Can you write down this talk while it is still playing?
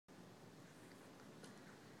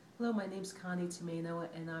Hello, my name's Connie Tomaino,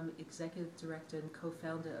 and I'm Executive Director and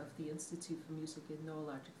Co-Founder of the Institute for Music and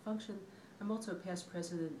Neurologic Function. I'm also a past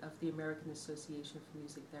president of the American Association for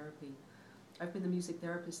Music Therapy. I've been a music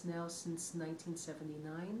therapist now since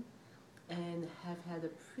 1979 and have had a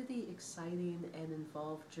pretty exciting and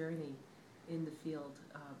involved journey in the field,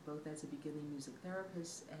 both as a beginning music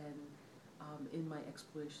therapist and in my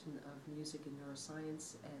exploration of music and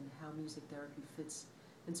neuroscience and how music therapy fits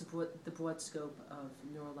into the broad scope of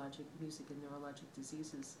music and neurologic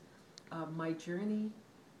diseases. My journey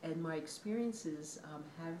and my experiences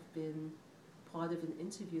have been part of an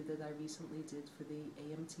interview that I recently did for the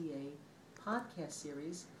AMTA podcast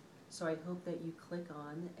series. So I hope that you click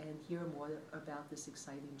on and hear more about this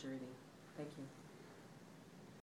exciting journey. Thank you.